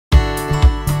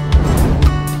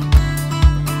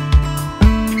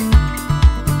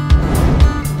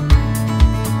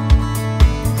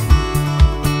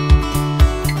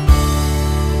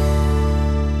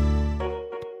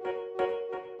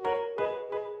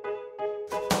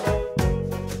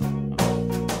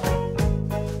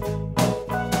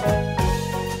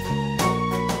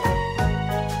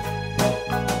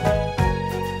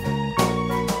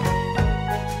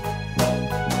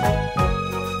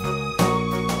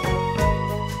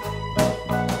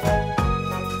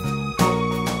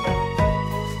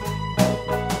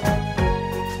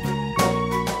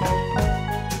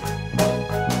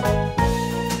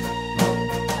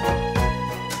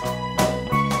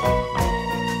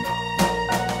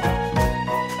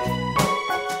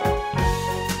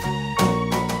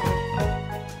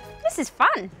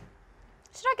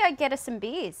about get us some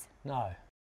beers? No.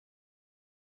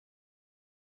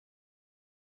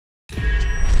 Tell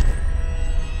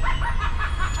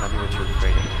me what you're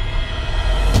afraid of.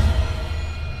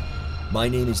 My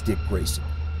name is Dick Grayson.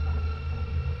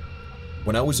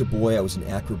 When I was a boy, I was an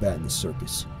acrobat in the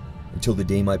circus, until the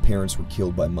day my parents were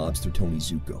killed by mobster Tony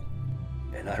Zuko.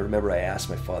 And I remember I asked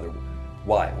my father,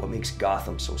 why? What makes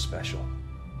Gotham so special?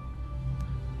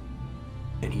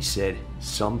 And he said,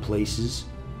 some places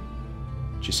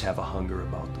just have a hunger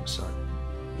about them, son.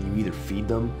 And you either feed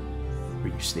them, or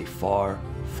you stay far,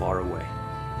 far away.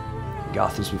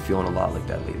 Gotham's been feeling a lot like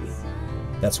that lately.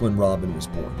 That's when Robin was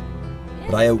born.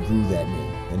 But I outgrew that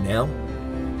name, and now,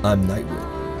 I'm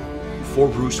Nightwing. Before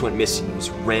Bruce went missing, he was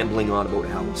rambling on about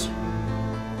owls.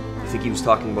 You think he was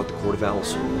talking about the Court of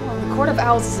Owls? Well, the Court of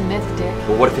Owls is a myth, Dick.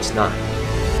 But what if it's not?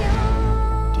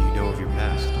 Do you know of your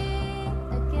past?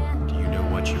 Do you know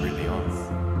what you really are?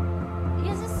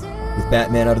 With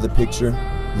Batman out of the picture,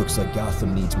 looks like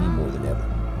Gotham needs me more than ever.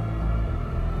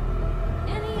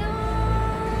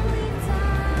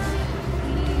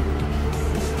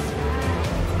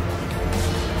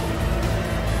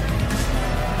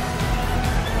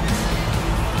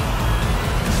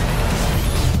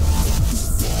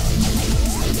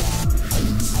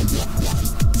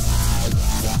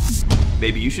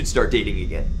 Maybe you should start dating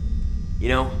again. You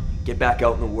know, get back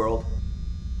out in the world.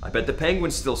 I bet the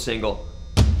Penguin's still single.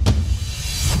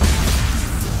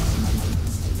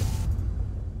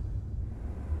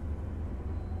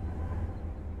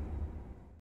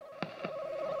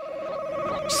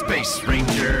 Space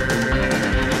Ranger.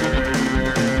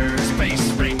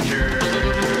 Space Ranger.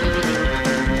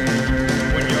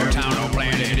 When your town or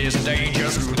planet is in danger,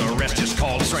 screw the rest, just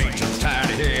call the strangers. Tired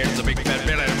of heads, a big fat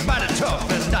villain, mighty tough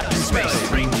and not too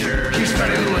Space Ranger. He's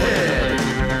fatty little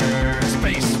head.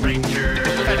 Space Ranger.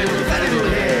 Fatty little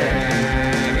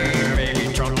head. He may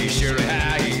be drunk, he's surely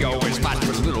high. He always fights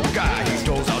with a little guy. He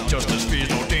doles out justice, fears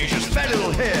no dangers. Fatty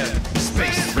little head.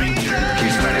 Space Ranger.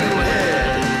 He's fatty little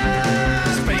head.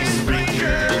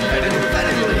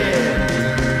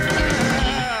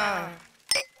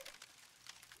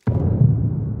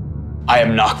 I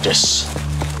am Noctis,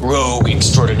 rogue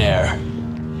extraordinaire.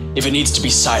 If it needs to be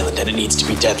silent and it needs to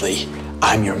be deadly,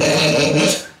 I'm your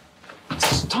man.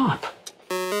 Stop.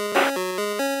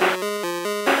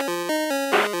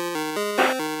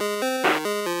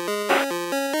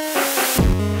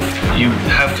 You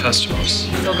have customers.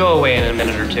 They'll go away in a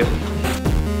minute or two.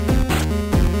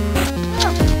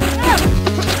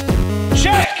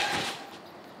 Check!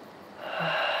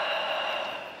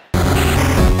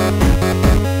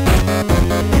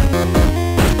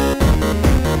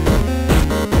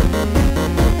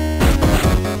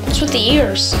 What's with the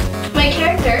ears? My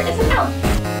character is an elf.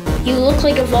 You look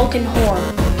like a Vulcan whore.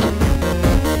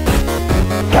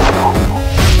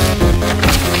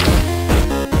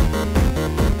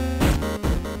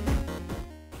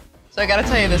 So I gotta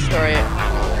tell you this story.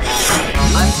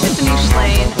 I'm Tiffany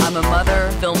Schlane. I'm a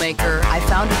mother, filmmaker. I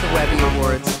founded the Webby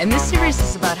Awards. And this series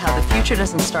is about how the future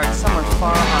doesn't start somewhere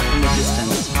far off in the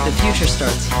distance. The future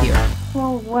starts here.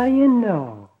 Well, what do you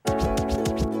know?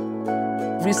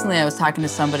 Recently, I was talking to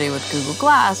somebody with Google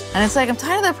Glass, and it's like, I'm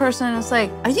tired of that person, and it's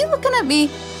like, are you looking at me?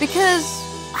 Because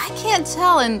I can't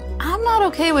tell, and I'm not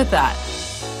okay with that.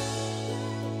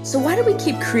 So why do we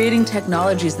keep creating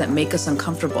technologies that make us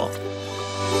uncomfortable?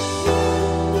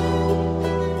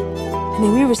 I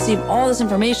mean, we receive all this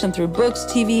information through books,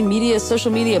 TV, media,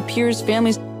 social media, peers,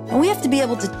 families, and we have to be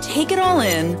able to take it all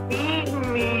in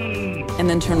and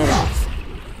then turn it off.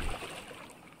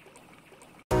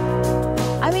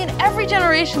 I mean, every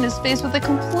generation is faced with a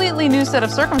completely new set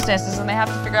of circumstances, and they have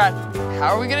to figure out,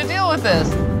 how are we going to deal with this?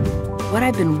 What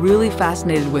I've been really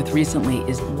fascinated with recently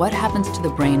is what happens to the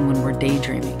brain when we're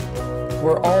daydreaming.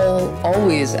 We're all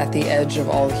always at the edge of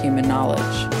all human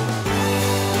knowledge.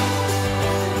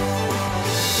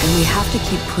 And we have to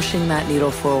keep pushing that needle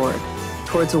forward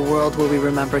towards a world where we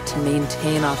remember to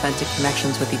maintain authentic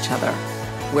connections with each other,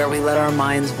 where we let our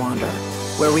minds wander,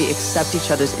 where we accept each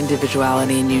other's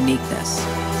individuality and uniqueness.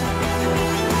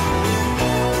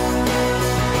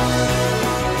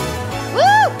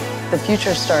 Woo! The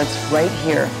future starts right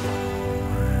here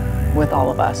with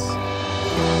all of us.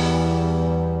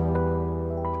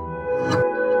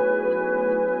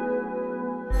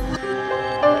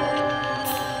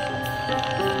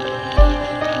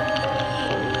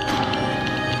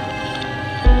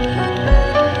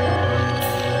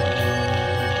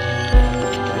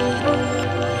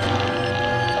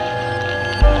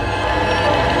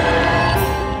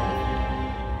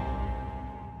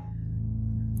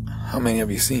 How many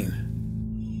have you seen?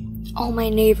 All my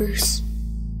neighbors.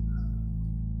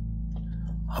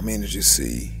 How many did you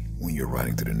see when you were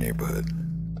riding through the neighborhood?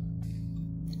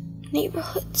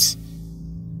 Neighborhoods.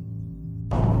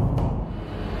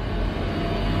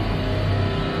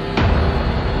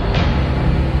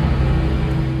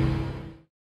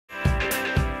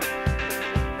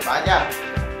 Vaya,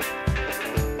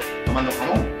 tomando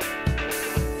jamón.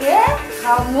 ¿Qué?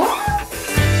 ¿Jamón?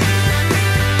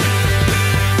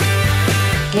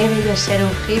 Qué bello ser un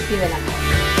hippie del amor.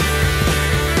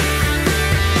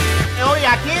 Hoy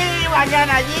aquí,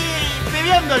 mañana allí,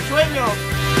 viviendo el sueño.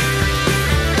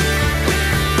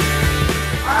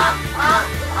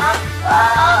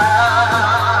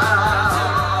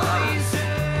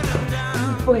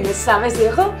 Pues, ¿sabes,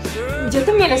 Diego? Yo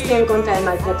también estoy en contra del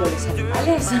maltrato de los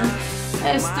animales.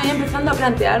 Estoy empezando a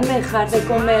plantearme dejar de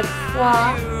comer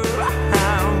foie.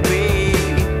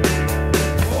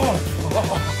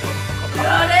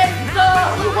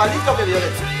 ¡Violento! Igualito que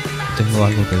Violeta. Tengo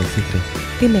algo que decirte.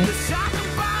 Dime.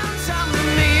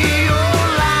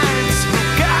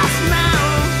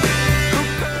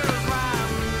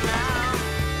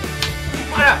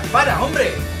 ¡Para,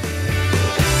 hombre!